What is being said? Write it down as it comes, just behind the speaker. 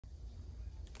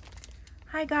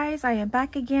Hi guys, I am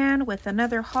back again with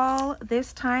another haul.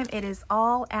 This time it is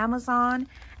all Amazon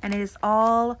and it is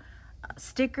all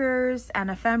stickers and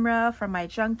ephemera from my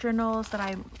junk journals that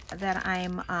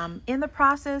I'm in the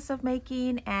process of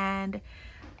making and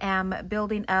am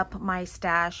building up my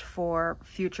stash for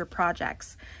future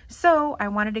projects. So I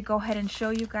wanted to go ahead and show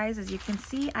you guys. As you can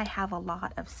see, I have a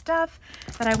lot of stuff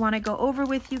that I want to go over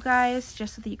with you guys,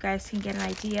 just so that you guys can get an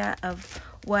idea of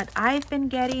what I've been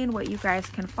getting, what you guys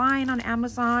can find on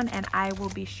Amazon, and I will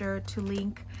be sure to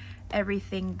link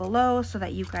everything below so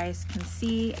that you guys can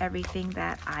see everything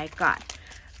that I got.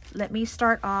 Let me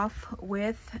start off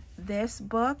with this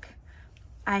book.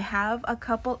 I have a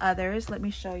couple others. Let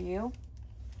me show you.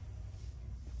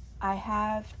 I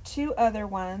have two other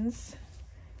ones,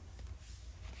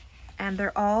 and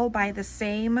they're all by the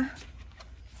same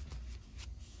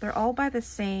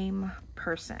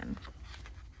person.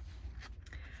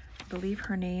 I believe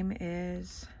her name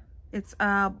is, it's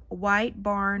White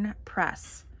Barn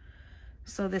Press.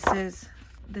 So this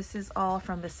is all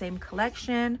from the same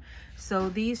collection. So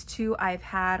these two I've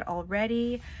had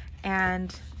already,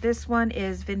 and this one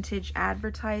is Vintage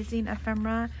Advertising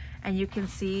Ephemera, and you can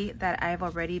see that I've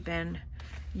already been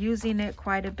using it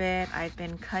quite a bit. I've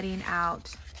been cutting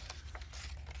out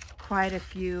quite a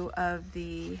few of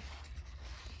the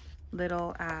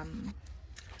little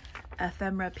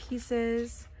ephemera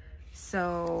pieces.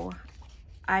 So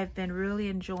I've been really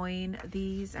enjoying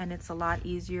these, and it's a lot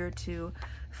easier to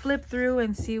flip through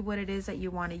and see what it is that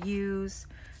you want to use.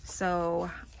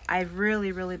 So I've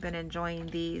really been enjoying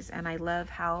these, and I love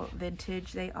how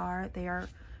vintage they are. They are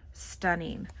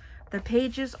stunning. The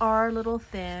pages are a little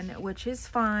thin, which is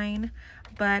fine,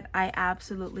 but I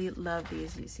absolutely love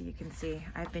these. You can see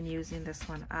I've been using this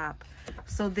one up.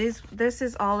 So this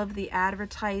is all of the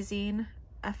advertising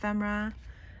ephemera.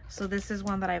 So this is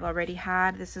one that I've already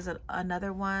had. This is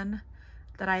another one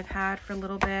that I've had for a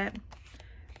little bit.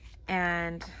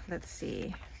 And let's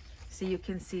see. So you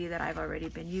can see that I've already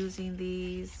been using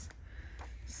these.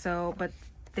 So, but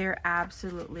they're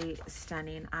absolutely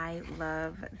stunning. I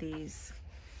love these.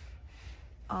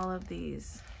 All of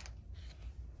these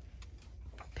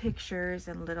pictures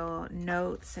and little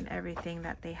notes and everything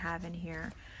that they have in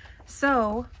here.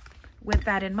 So with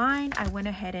that in mind, I went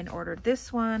ahead and ordered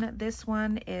this one. This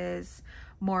one is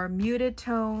more muted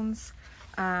tones.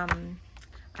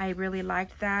 I really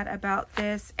liked that about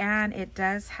this, and it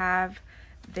does have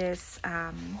this,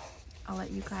 I'll let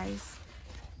you guys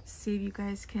see if you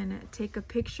guys can take a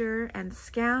picture and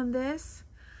scan this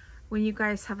when you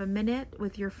guys have a minute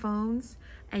with your phones,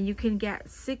 and you can get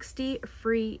 60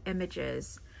 free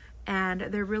images, and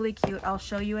they're really cute. I'll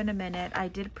show you in a minute. I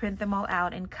did print them all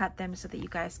out and cut them so that you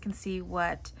guys can see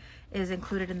what is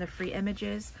included in the free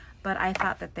images, but I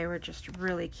thought that they were just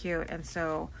really cute, and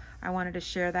so I wanted to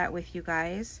share that with you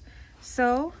guys.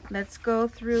 So let's go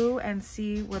through and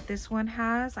see what this one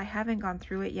has. I haven't gone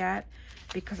through it yet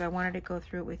because I wanted to go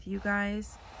through it with you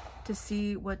guys to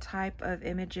see what type of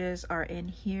images are in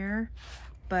here.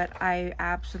 But I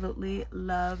absolutely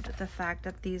loved the fact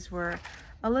that these were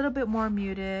a little bit more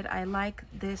muted. I like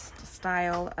this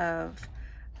style of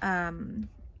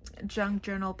junk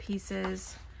journal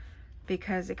pieces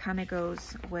because it kind of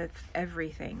goes with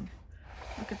everything.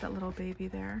 Look at that little baby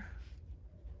there.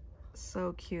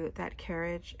 So cute. That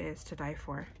carriage is to die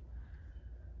for.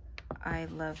 I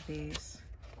love these.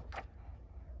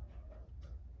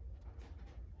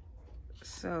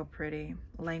 So pretty.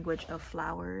 Language of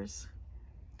flowers.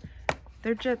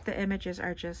 They're just, the images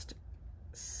are just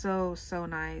so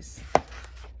nice.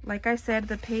 Like I said,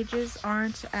 the pages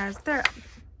aren't as,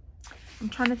 I'm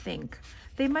trying to think.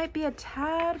 They might be a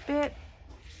tad bit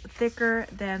thicker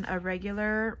than a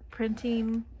regular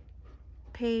printing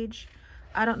page.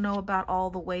 I don't know about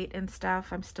all the weight and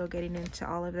stuff. I'm still getting into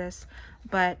all of this,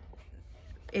 but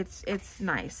it's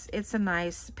nice. It's a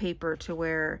nice paper to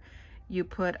where you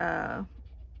put a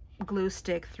glue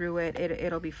stick through it,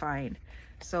 it'll be fine.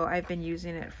 So I've been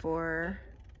using it for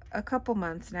a couple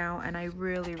months now, and I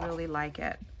really like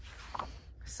it.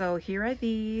 So here are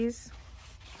these,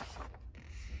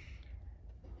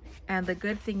 and the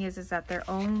good thing is that they're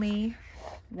only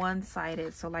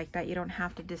one-sided, so like that you don't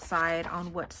have to decide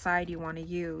on what side you want to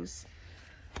use,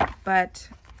 but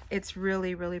it's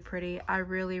really pretty. I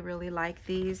really like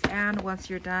these, and once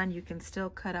you're done you can still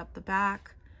cut up the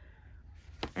back.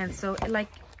 And so, like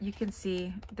you can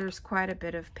see, there's quite a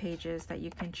bit of pages that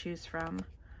you can choose from.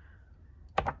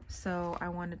 So I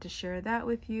wanted to share that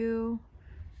with you.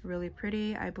 Really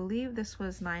pretty. I believe this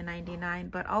was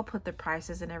 $9.99, but I'll put the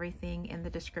prices and everything in the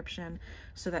description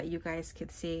so that you guys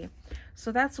could see.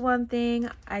 So that's one thing.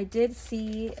 I did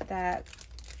see that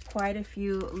quite a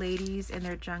few ladies in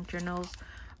their junk journals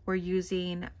were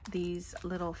using these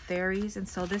little fairies, and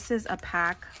so this is a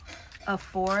pack of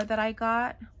 4 that I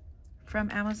got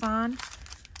from Amazon.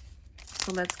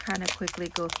 So let's kind of quickly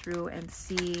go through and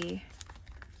see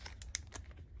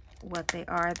what they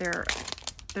are.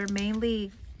 They're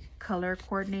mainly color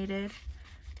coordinated,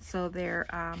 so they're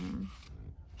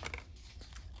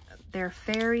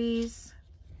fairies,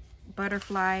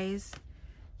 butterflies,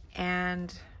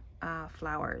 and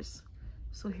flowers.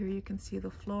 So here you can see the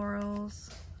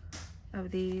florals of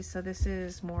these. So this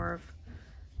is more of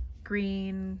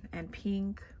green and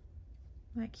pink.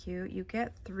 Isn't that cute? You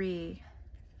get 3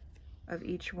 of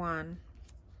each one.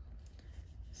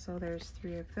 So there's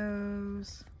 3 of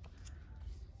those.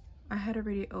 I had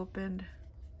already opened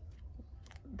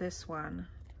this one.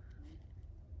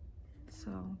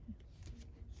 So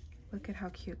look at how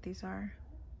cute these are.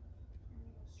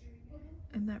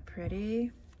 Isn't that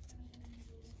pretty?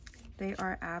 They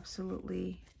are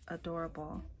absolutely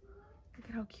adorable. Look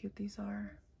at how cute these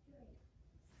are.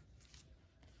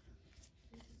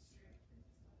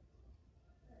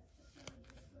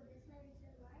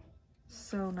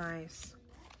 So nice.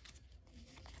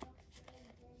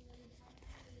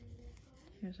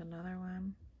 Here's another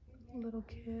one, little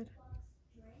kid.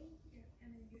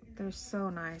 They're so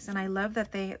nice, and I love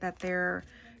that they're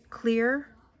clear.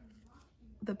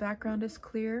 The background is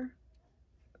clear,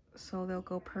 so they'll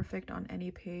go perfect on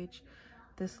any page.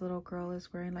 This little girl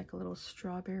is wearing like a little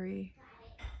strawberry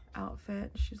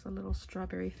outfit. She's a little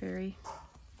strawberry fairy.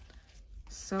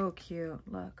 So cute,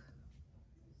 look.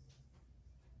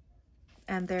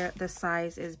 And the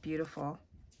size is beautiful.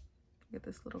 Look at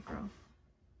this little girl.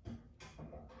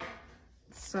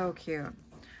 So cute.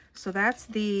 So that's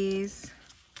these.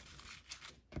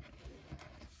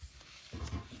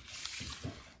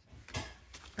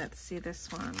 Let's see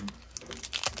this one.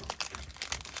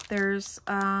 There's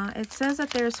it says that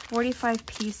there's 45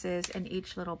 pieces in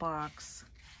each little box.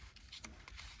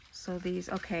 So these,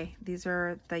 okay, these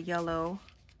are the yellow.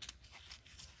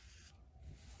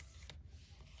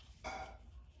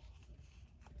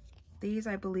 These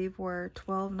I believe were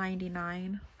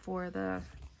 $12.99 for the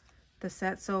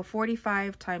set. So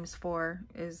 45 times 4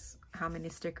 is how many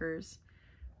stickers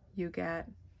you get.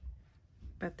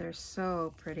 But they're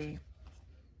so pretty.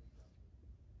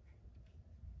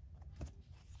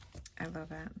 I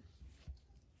love it.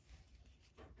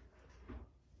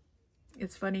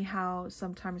 It's funny how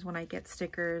sometimes when I get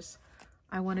stickers,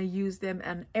 I want to use them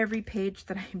on every page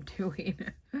that I'm doing.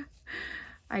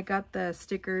 I got the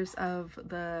stickers of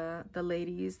the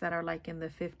ladies that are like in the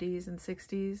 50s and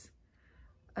 60s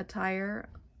attire.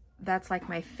 That's like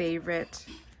my favorite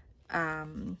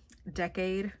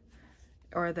decade,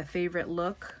 or the favorite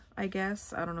look, I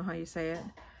guess. I don't know how you say it,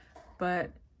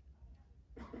 but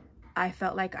I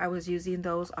felt like I was using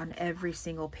those on every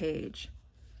single page.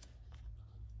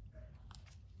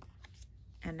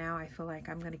 And now I feel like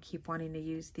I'm going to keep wanting to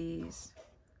use these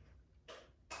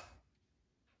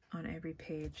on every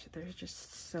page. They're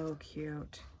just so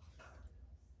cute.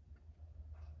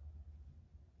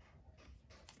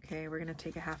 Okay, we're going to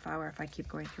take a half hour if I keep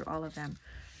going through all of them.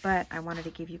 But I wanted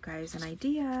to give you guys an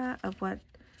idea of what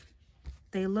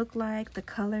they look like, the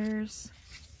colors.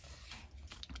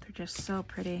 They're just so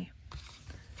pretty.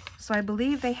 So I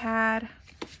believe they had,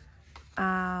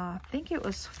 I think it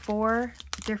was 4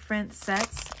 different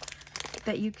sets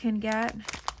that you can get.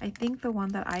 I think the one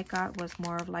that I got was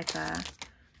more of like a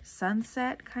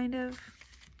sunset kind of,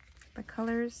 the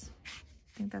colors.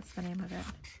 I think that's the name of it.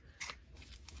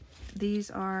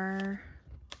 These are,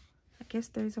 I guess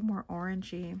these are more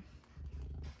orangey.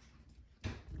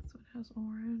 This one has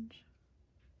orange.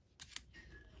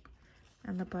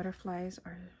 And the butterflies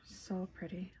are so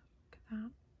pretty. Look at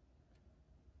that.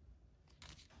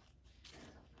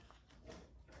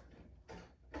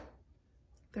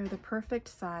 They're the perfect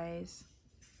size.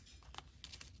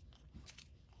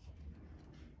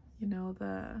 You know,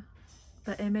 the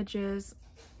images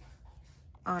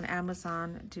on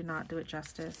Amazon do not do it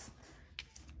justice.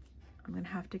 I'm gonna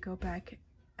have to go back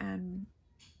and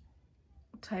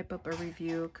type up a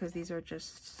review because these are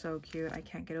just so cute. I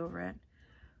can't get over it.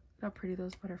 Look how pretty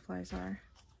those butterflies are.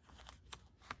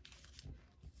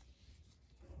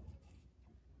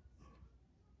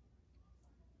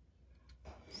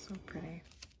 So pretty.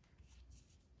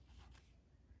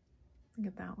 Look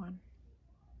at that one.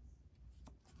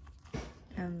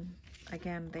 And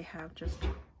again, they have just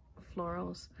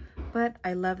florals, but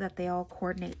I love that they all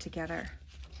coordinate together.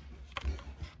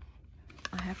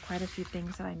 I have quite a few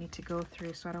things that I need to go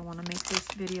through, so I don't want to make this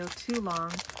video too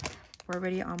long. We're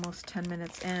already almost 10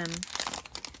 minutes in.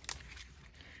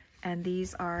 And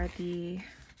these are the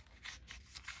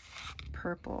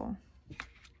purple.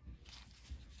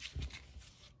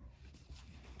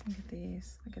 Look at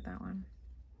these. Look at that one.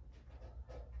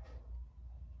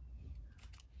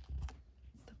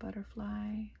 The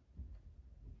butterfly.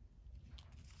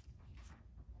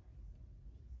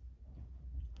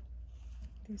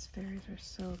 These fairies are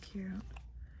so cute.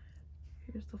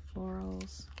 Here's the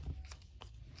florals.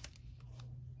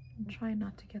 I'm trying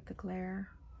not to get the glare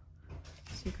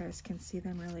so you guys can see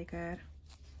them really good.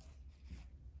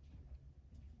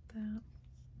 That.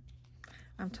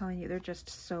 I'm telling you, they're just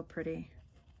so pretty.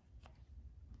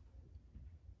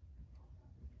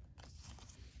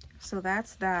 So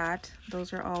that's that.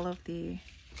 Those are all of the,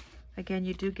 again,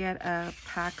 you do get a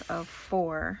pack of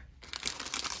 4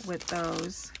 with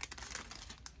those.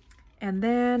 And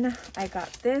then I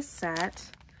got this set,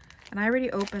 and I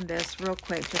already opened this real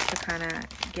quick just to kind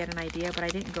of get an idea, but I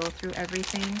didn't go through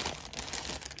everything.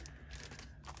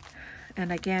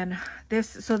 And again,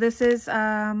 this is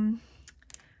kind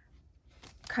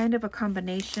of a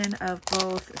combination of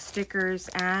both stickers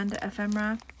and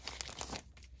ephemera.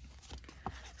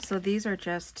 So these are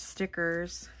just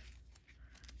stickers,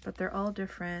 but they're all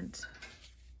different.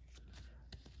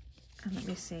 And let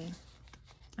me see.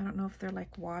 I don't know if they're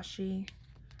like washi.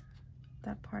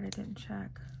 That part I didn't check.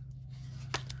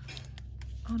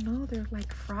 Oh no, they're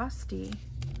like frosty.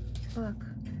 Look.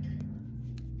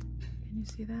 Can you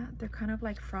see that? They're kind of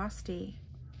like frosty.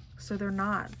 So they're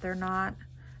not.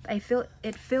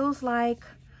 It feels like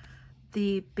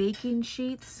the baking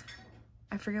sheets.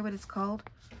 I forget what it's called.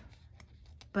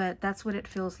 But that's what it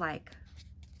feels like.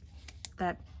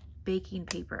 That baking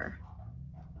paper.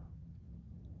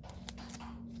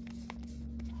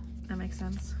 That makes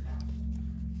sense.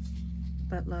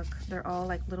 But look, they're all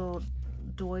like little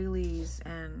doilies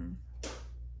and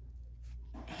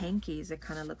hankies. It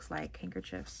kind of looks like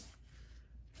handkerchiefs.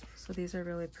 So these are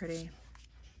really pretty.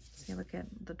 See, look at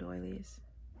the doilies.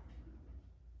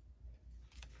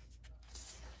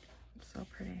 So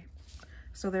pretty.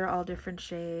 So they're all different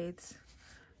shades.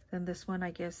 Then this one,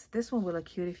 I guess, this one will look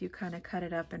cute if you kind of cut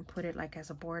it up and put it like as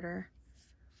a border.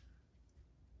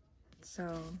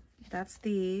 So that's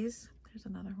these. There's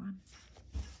another one.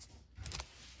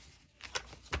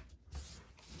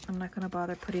 I'm not going to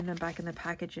bother putting them back in the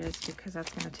packages because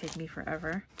that's going to take me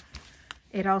forever.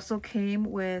 It also came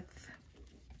with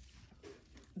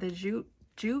the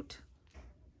jute,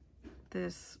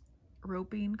 this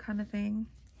roping kind of thing.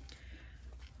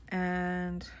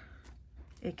 And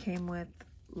it came with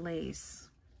lace.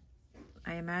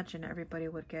 I imagine everybody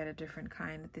would get a different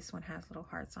kind. This one has little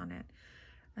hearts on it.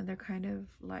 And they're kind of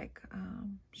like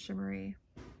shimmery.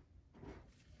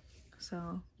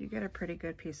 So you get a pretty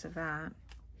good piece of that.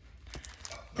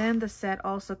 Then the set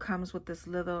also comes with this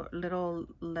little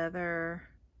leather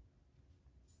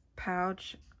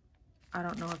pouch. I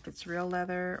don't know if it's real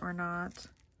leather or not.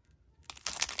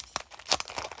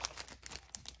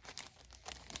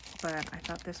 But I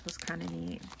thought this was kind of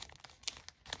neat.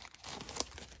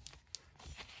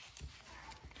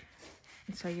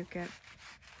 And so you get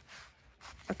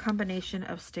a combination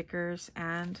of stickers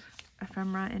and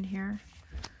ephemera in here.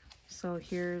 So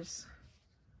here's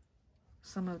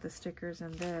some of the stickers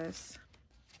in this.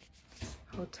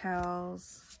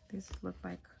 Hotels. These look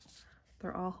like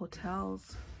they're all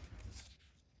hotels.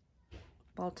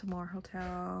 Baltimore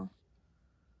Hotel.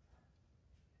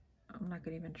 I'm not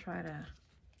gonna even try to.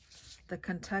 The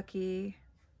Kentucky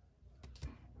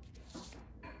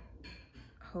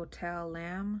Hotel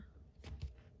Lamb.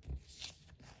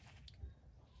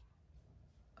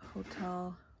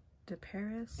 Hotel de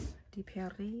Paris,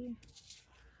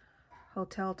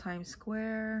 Hotel Times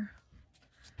Square.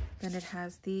 Then it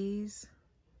has these.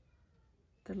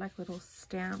 They're like little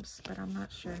stamps, but I'm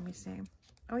not sure. Let me see.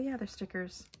 Oh yeah, they're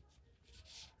stickers.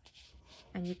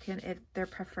 And you can, they're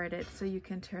perforated, so you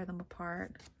can tear them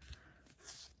apart.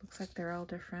 Looks like they're all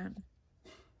different.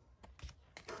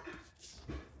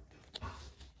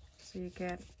 So you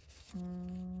get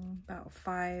about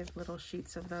 5 little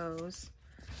sheets of those.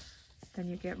 Then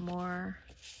you get more.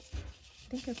 I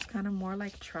think it's kind of more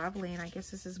like traveling. I guess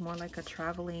this is more like a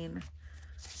traveling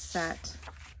set.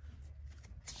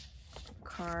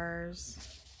 Cars.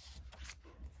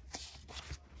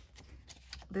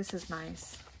 This is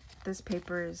nice. This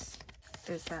paper is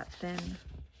that thin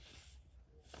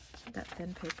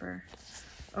paper.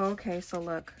 Okay, so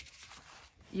look,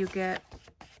 you get,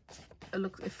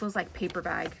 it feels like paper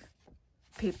bag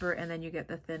paper, and then you get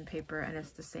the thin paper, and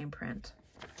it's the same print.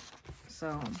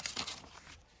 So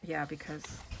yeah, because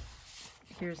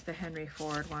here's the Henry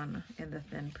Ford one in the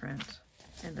thin print,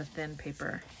 in the thin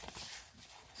paper.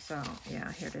 So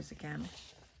yeah, here it is again.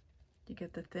 You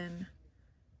get the thin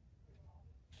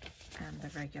and the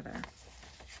regular.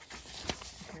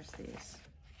 Here's these.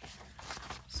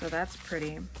 So that's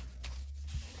pretty.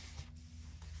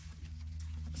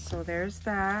 So there's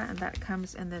that, and that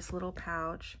comes in this little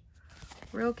pouch.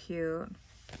 Real cute.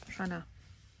 I'm trying to,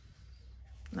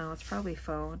 no, it's probably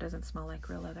faux. It doesn't smell like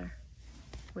real leather,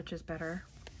 which is better.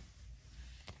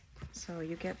 So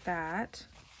you get that.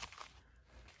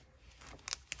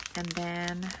 And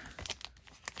then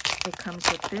it comes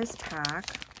with this pack.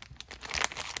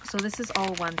 So this is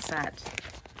all one set.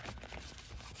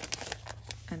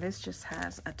 And this just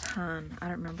has a ton. I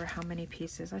don't remember how many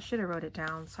pieces. I should have wrote it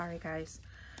down. Sorry, guys.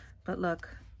 But look,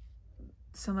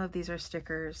 some of these are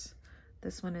stickers.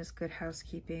 This one is Good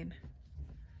Housekeeping.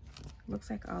 Looks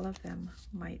like all of them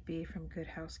might be from Good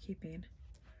Housekeeping.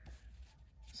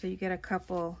 So you get a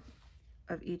couple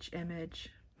of each image,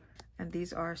 and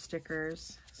these are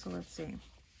stickers. So let's see.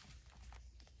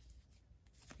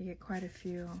 You get quite a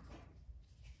few.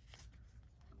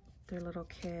 They're little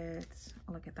kids.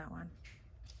 Oh, look at that one.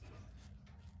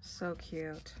 So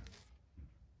cute.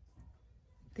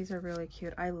 These are really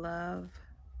cute. I love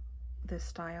this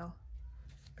style.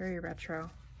 Very retro.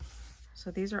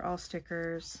 So these are all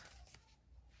stickers.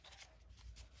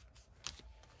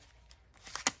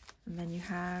 And then you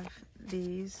have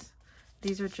these.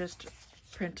 These are just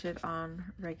printed on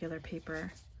regular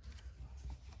paper.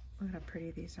 Look at how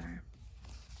pretty these are.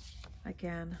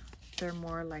 Again, they're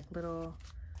more like little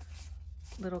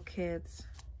kids.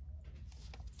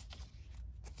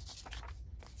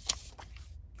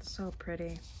 So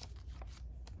pretty.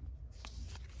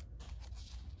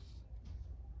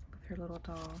 With her little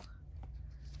doll.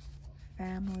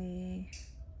 Family.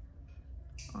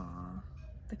 Aw.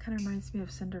 That kind of reminds me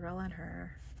of Cinderella and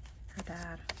her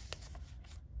dad.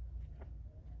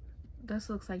 This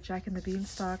looks like Jack and the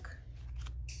Beanstalk.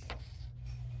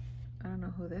 I don't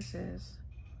know who this is.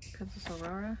 Princess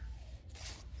Aurora?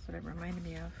 That's what it reminded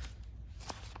me of.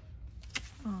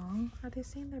 Aw, are they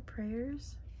saying their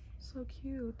prayers? So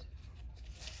cute.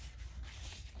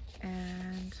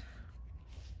 And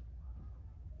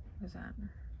what is that?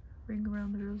 Ring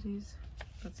Around the Rosies.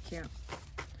 That's cute.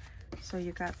 So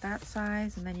you got that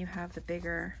size, and then you have the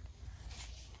bigger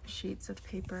sheets of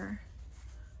paper.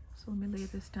 So let me lay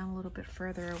this down a little bit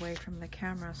further away from the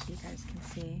camera so you guys can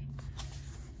see.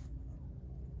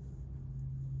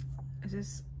 Is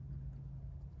this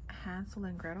Hansel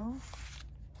and Gretel?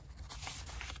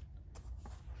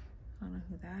 I don't know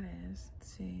who that is.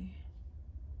 Let's see.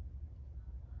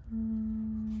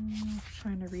 I'm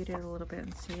trying to read it a little bit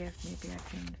and see if maybe I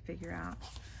can figure out.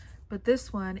 But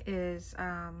this one is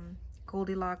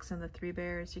Goldilocks and the Three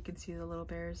Bears. You can see the little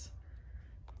bears.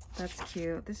 That's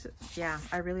cute. This is, yeah,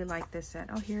 I really like this set.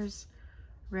 Oh, here's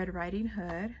Red Riding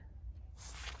Hood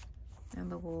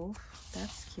and the wolf.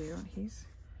 That's cute. He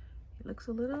looks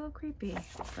a little creepy,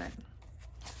 but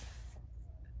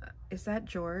is that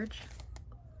George,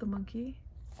 the monkey?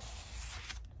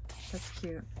 That's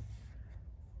cute.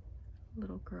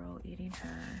 Little girl eating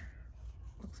her,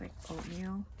 looks like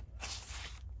oatmeal.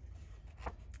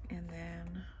 And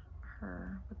then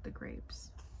her with the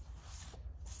grapes.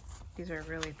 These are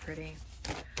really pretty.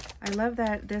 I love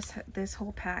that this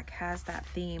whole pack has that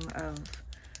theme of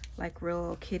like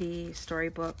real kitty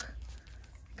storybook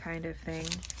kind of thing.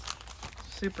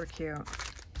 Super cute.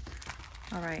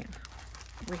 All right,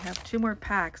 we have 2 more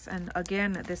packs, and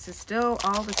again, this is still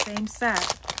all the same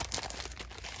set.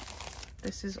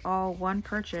 This is all one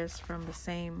purchase from the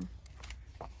same.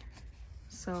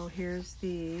 So here's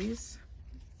these.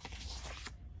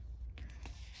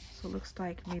 So it looks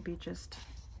like maybe just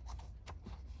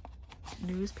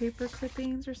newspaper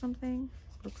clippings or something.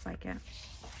 Looks like it.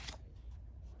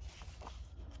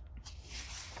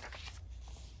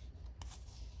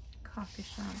 Coffee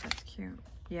shop, that's cute.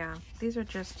 Yeah, these are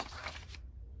just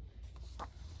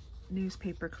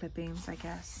newspaper clippings, I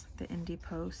guess. The Indie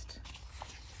Post.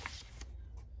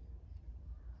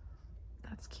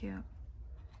 That's cute.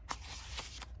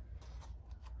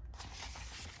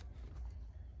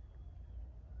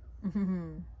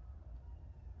 The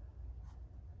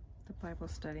Bible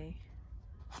study.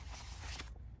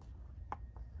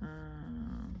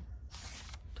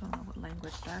 Don't know what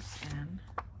language that's in.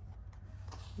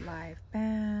 Live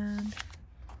band.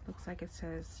 Looks like it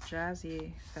says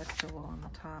Jazzy Festival on the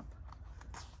top.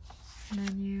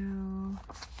 Menu.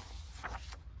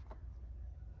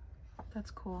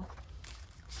 That's cool.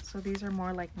 So these are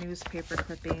more like newspaper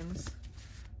clippings.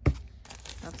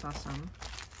 That's awesome.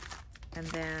 And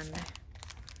then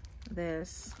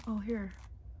this. Oh, here.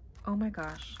 Oh my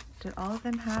gosh. Did all of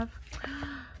them have?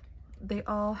 They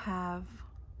all have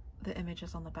the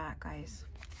images on the back, guys.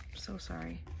 So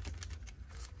sorry.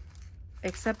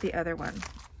 except the other one.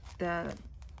 The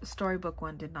storybook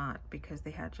one did not, because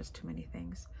they had just too many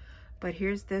things. But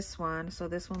here's this one. So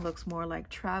this one looks more like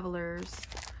Travelers.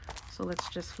 So let's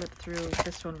just flip through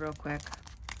this one real quick.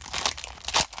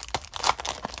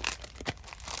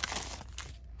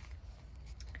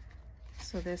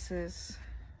 So this is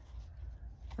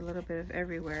a little bit of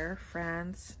everywhere.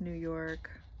 France, New York.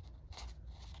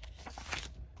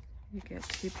 You get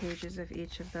 2 pages of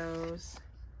each of those.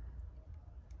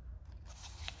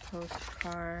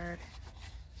 Postcard.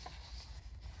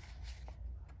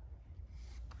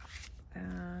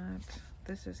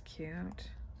 This is cute.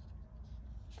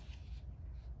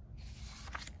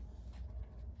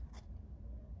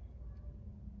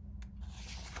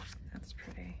 That's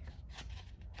pretty.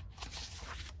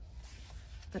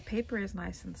 The paper is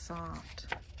nice and soft.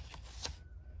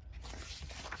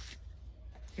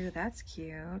 Ooh, that's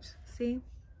cute. See?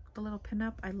 The little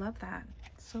pinup. I love that.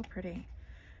 It's so pretty.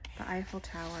 The Eiffel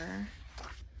Tower.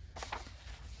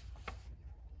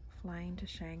 Flying to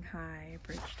Shanghai.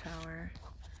 Bridge Tower.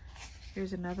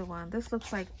 Here's another one. This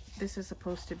looks like this is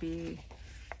supposed to be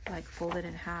like folded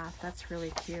in half. That's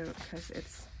really cute because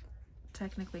it's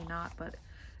technically not, but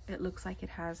it looks like it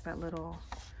has that little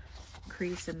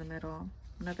crease in the middle.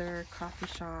 Another coffee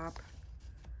shop.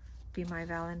 Be My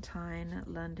Valentine.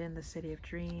 London, the City of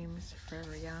Dreams.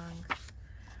 Forever Young.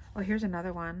 Oh, here's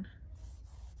another one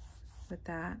with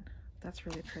that. That's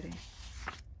really pretty.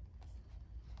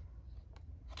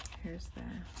 Here's the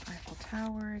Eiffel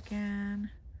Tower again.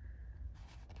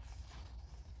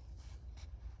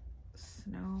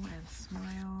 Snow and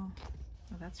Smile.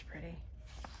 Oh, that's pretty.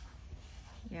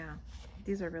 Yeah,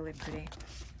 these are really pretty.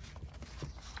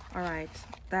 All right,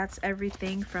 that's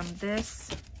everything from this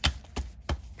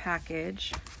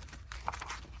package.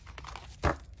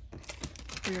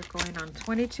 We are going on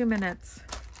 22 minutes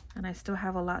and I still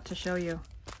have a lot to show you.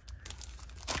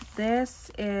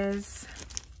 This is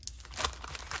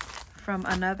from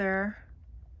another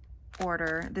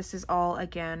order. This is all,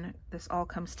 again, this all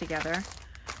comes together.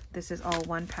 This is all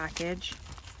one package.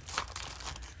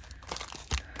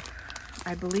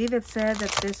 I believe it said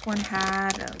that this one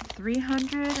had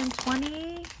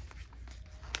 320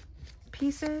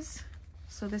 pieces.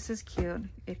 So this is cute.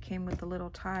 It came with a little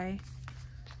tie.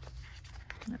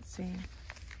 Let's see.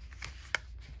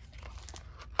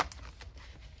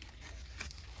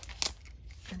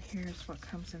 And here's what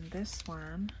comes in this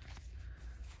one.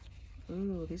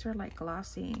 Ooh, these are like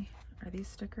glossy. Are these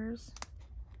stickers?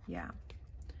 Yeah.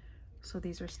 So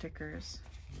these are stickers.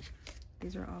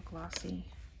 These are all glossy.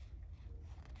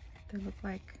 They look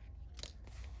like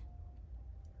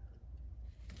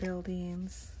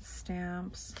buildings,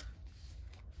 stamps,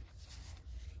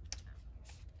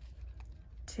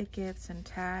 tickets and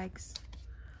tags.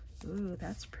 Ooh,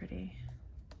 that's pretty.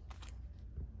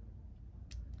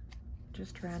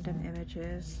 Just random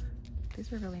images.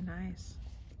 These are really nice.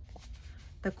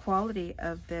 The quality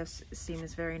of this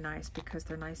seems very nice because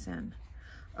they're nice in.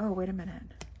 Oh, wait a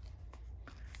minute.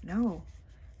 No,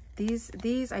 these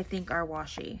I think are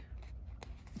washi.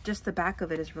 Just the back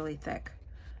of it is really thick,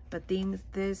 but these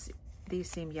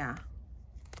seem, yeah,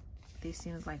 these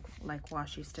seem like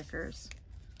washi stickers.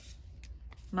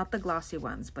 Not the glossy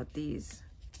ones, but these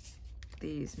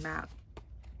matte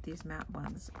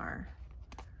ones are.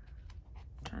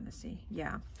 I'm trying to see.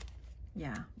 Yeah,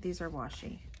 these are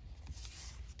washi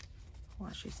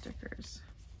stickers.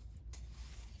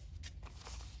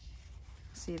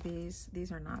 See,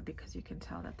 these are not, because you can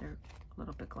tell that they're a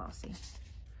little bit glossy.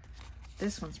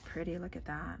 This one's pretty. Look at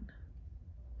that.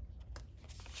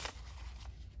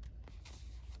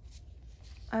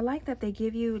 I like that they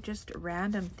give you just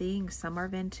random things. Some are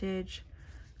vintage,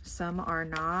 some are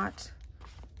not.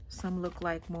 Some look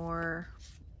like more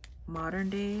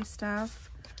modern day stuff.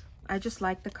 I just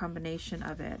like the combination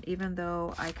of it, even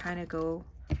though I kind of go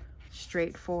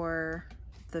straight for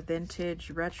the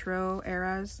vintage retro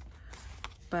eras,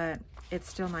 but it's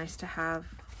still nice to have.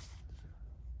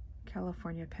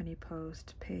 California Penny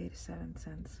Post, paid 7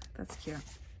 cents. That's cute.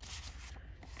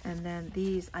 And then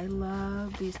these, I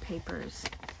love these papers.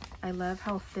 I love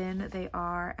how thin they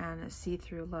are and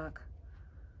see-through look.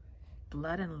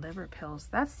 Blood and liver pills.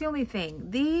 That's the only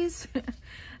thing. These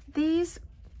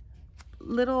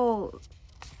little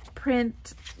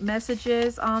print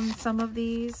messages on some of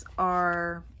these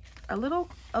are a little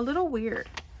weird,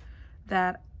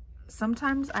 that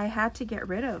sometimes I had to get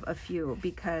rid of a few,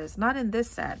 because not in this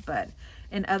set, but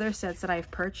in other sets that I've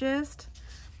purchased,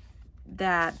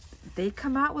 that they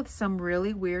come out with some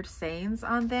really weird sayings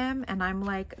on them, and I'm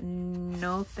like,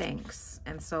 no thanks.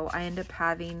 And so I end up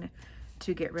having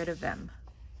to get rid of them.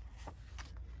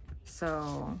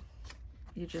 So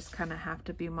you just kind of have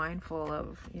to be mindful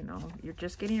of, you know, you're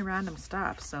just getting random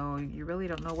stuff, so you really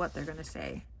don't know what they're going to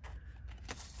say.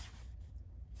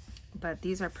 But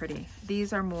these are pretty.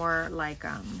 These are more like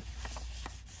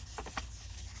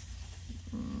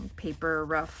paper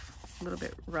rough, a little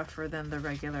bit rougher than the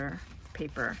regular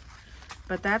paper.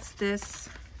 But that's this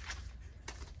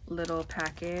little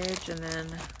package, and then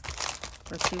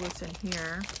let's see what's in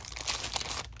here.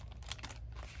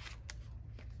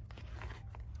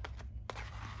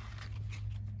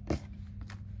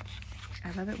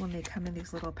 I love it when they come in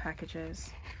these little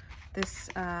packages. This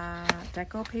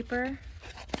deco paper,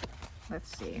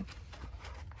 let's see.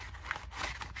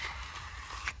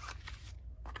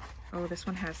 Oh, this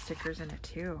one has stickers in it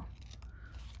too.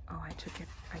 Oh, I took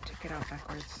it out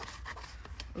backwards.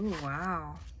 Ooh,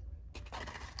 wow.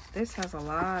 This has a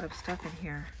lot of stuff in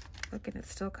here. Look, and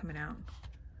it's still coming out.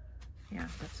 Yeah,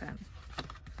 that's it.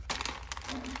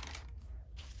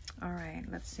 All right,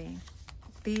 let's see.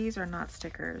 These are not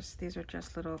stickers. These are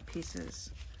just little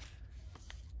pieces.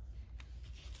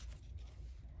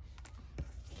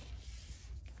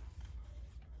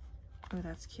 Oh,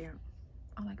 that's cute.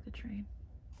 I like the train.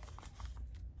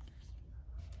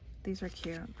 These are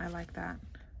cute. I like that.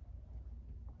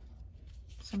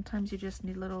 Sometimes you just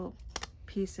need little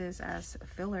pieces as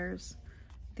fillers.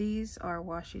 These are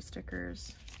washi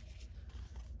stickers.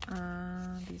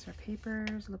 These are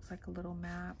papers. Looks like a little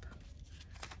map.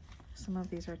 Some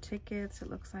of these are tickets. It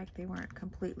looks like they weren't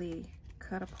completely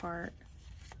cut apart.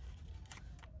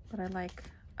 But I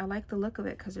like the look of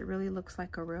it because it really looks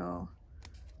like a real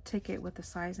ticket with the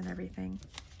size and everything.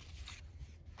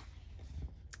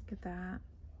 Look at that.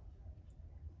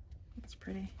 That's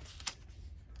pretty.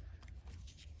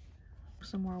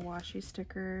 Some more washi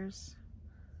stickers.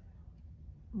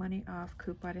 Money off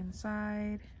coupon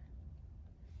inside.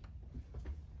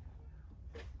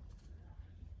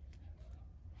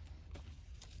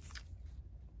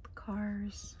 The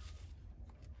cars.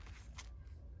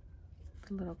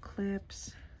 The little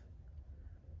clips.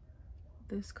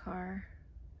 This car,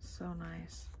 so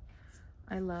nice.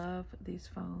 I love these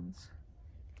phones.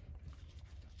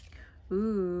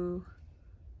 Ooh,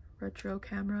 retro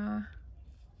camera.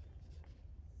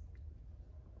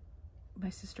 My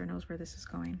sister knows where this is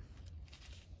going.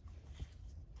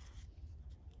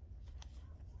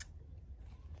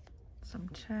 Some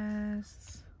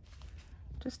chests,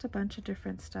 just a bunch of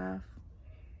different stuff.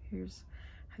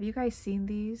 Have you guys seen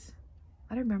these?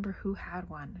 I don't remember who had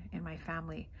one in my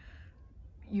family.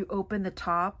 You open the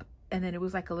top and then it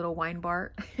was like a little wine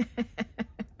bar.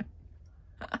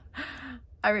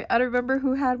 I don't remember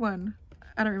who had one.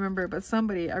 I don't remember, but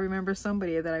I remember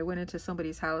somebody that I went into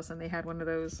somebody's house and they had one of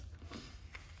those.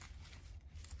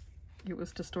 It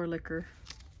was to store liquor.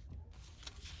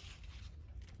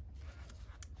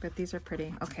 But these are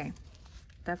pretty. Okay,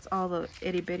 that's all the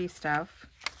itty bitty stuff.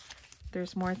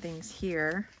 There's more things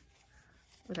here.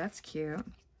 Oh, that's cute.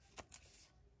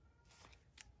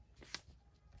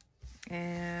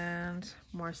 And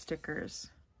more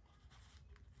stickers.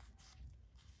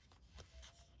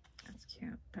 That's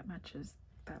cute. That matches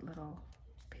that little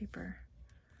paper.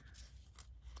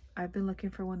 I've been looking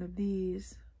for one of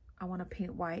these. I want to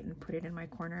paint white and put it in my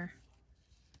corner.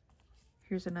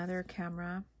 Here's another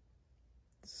camera.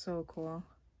 So cool.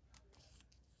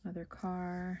 Another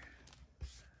car.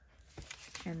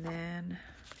 And then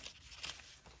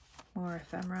more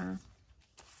ephemera.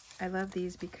 I love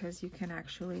these because you can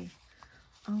actually,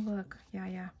 oh look,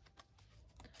 yeah.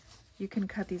 You can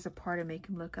cut these apart and make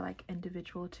them look like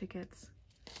individual tickets.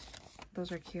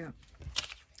 Those are cute.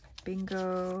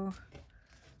 Bingo.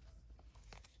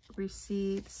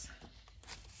 Receipts.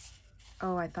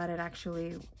 Oh, I thought it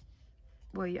actually,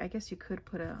 well, I guess you could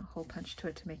put a hole punch to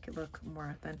it to make it look more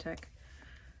authentic.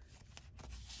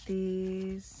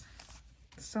 These,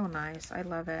 so nice. I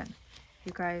love it.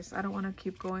 You guys, I don't want to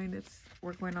keep going.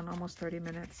 We're going on almost 30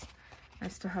 minutes. I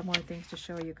still have more things to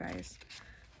show you guys.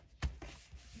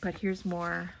 But here's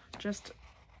more, just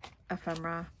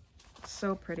ephemera.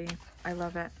 So pretty. I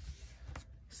love it.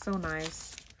 So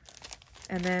nice.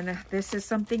 And then this is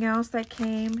something else that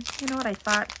came. You know what, I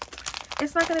thought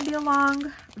it's not going to be a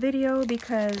long video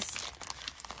because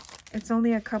it's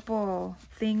only a couple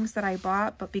things that I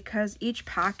bought, but because each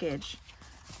package,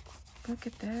 look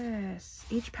at this,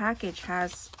 each package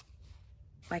has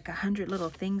like 100 little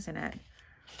things in it.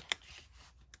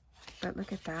 But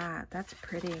look at that, that's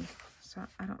pretty. So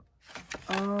I don't,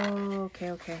 oh,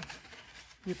 okay.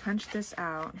 You punch this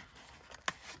out.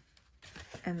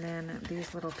 And then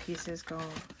these little pieces go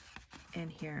in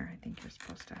here. I think you're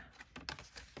supposed to,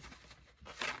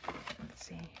 let's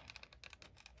see.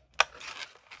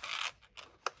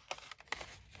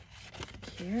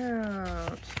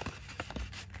 cute.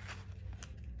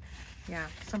 Yeah,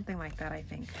 something like that, I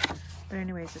think. But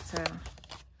anyways, it's a,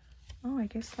 oh, I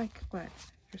guess like what?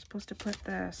 You're supposed to put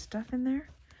the stuff in there.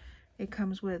 It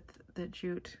comes with the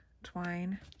jute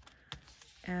twine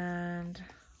and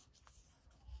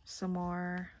some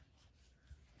more.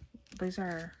 These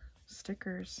are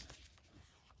stickers.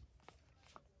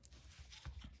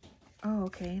 Oh,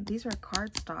 okay. These are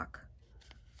cardstock.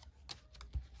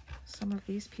 Some of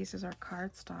these pieces are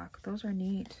cardstock. Those are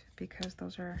neat because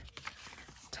those are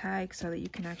tags so that you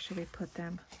can actually put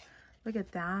them. Look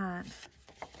at that.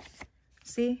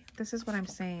 See, this is what I'm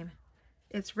saying.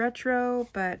 It's retro,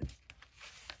 but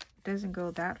doesn't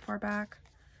go that far back.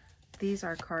 These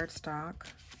are cardstock.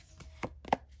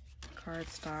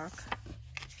 Cardstock.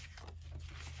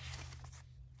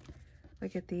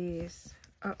 Look at these.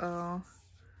 Uh-oh.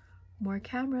 More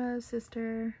cameras,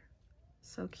 sister.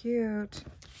 So cute.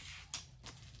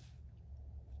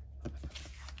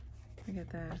 Look at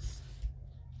this.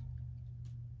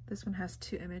 This one has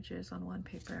 2 images on one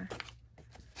paper.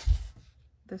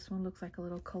 This one looks like a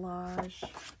little collage.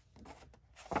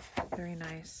 Very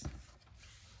nice.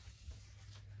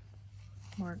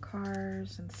 More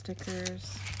cars and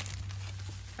stickers.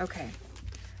 Okay.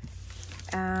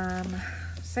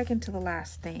 Second to the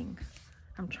last thing.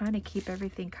 I'm trying to keep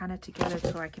everything kind of together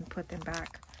so I can put them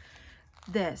back.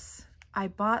 This. I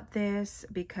bought this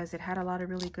because it had a lot of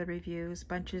really good reviews.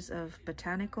 Bunches of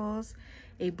Botanicals.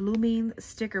 A blooming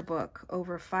sticker book.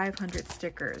 Over 500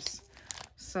 stickers.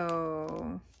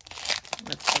 So,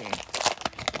 let's see.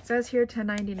 It says here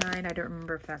 $10.99. I don't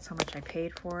remember if that's how much I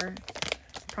paid for it.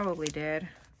 Probably did.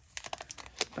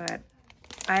 But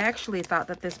I actually thought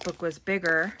that this book was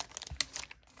bigger.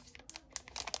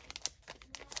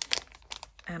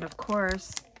 And of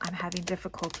course, I'm having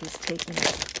difficulties taking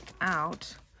it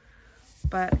out.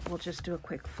 But we'll just do a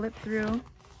quick flip through.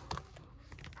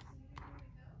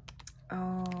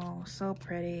 Oh, so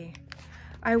pretty.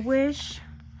 I wish...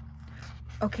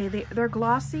 Okay, they're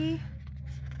glossy.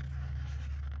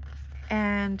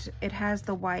 And it has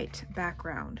the white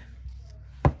background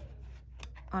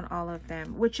on all of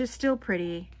them, which is still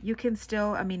pretty. You can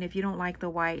still, I mean, if you don't like the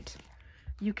white,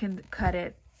 you can cut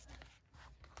it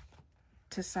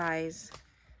to size.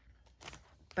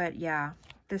 But yeah,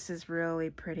 this is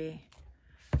really pretty.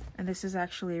 And this is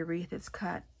actually a wreath. It's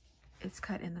cut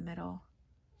in the middle.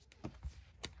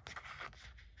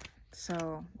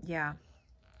 So yeah,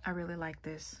 I really like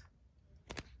this.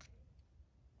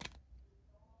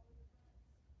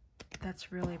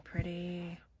 That's really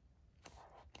pretty.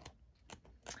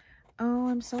 Oh,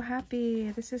 I'm so happy.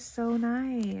 This is so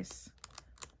nice.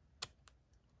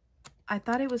 I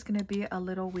thought it was going to be a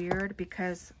little weird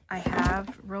because I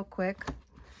have, real quick,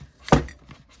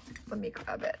 let me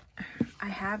grab it. I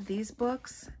have these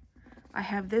books. I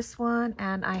have this one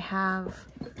and I have,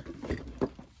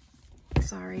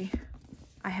 sorry,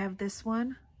 I have this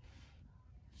one.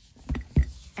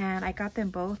 And I got them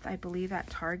both, I believe, at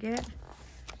Target.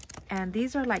 And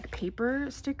these are like paper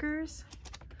stickers.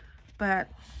 But,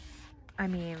 I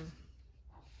mean,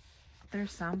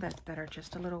 there's some that are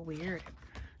just a little weird.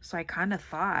 So I kind of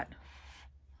thought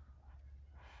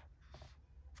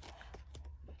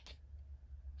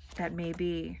that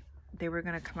maybe they were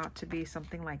going to come out to be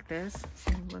something like this.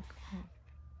 See, look,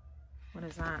 what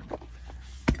is that?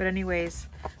 But anyways,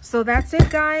 so that's it,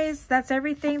 guys. That's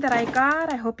everything that I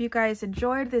got. I hope you guys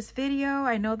enjoyed this video.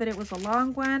 I know that it was a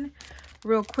long one.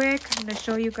 Real quick, I'm going to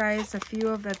show you guys a few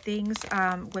of the things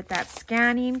with that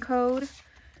scanning code.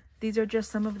 These are just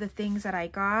some of the things that I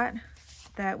got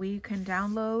that we can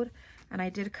download. And I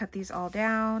did cut these all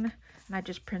down. And I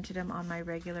just printed them on my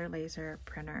regular laser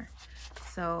printer.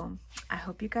 So I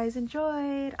hope you guys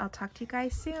enjoyed. I'll talk to you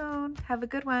guys soon. Have a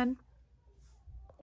good one.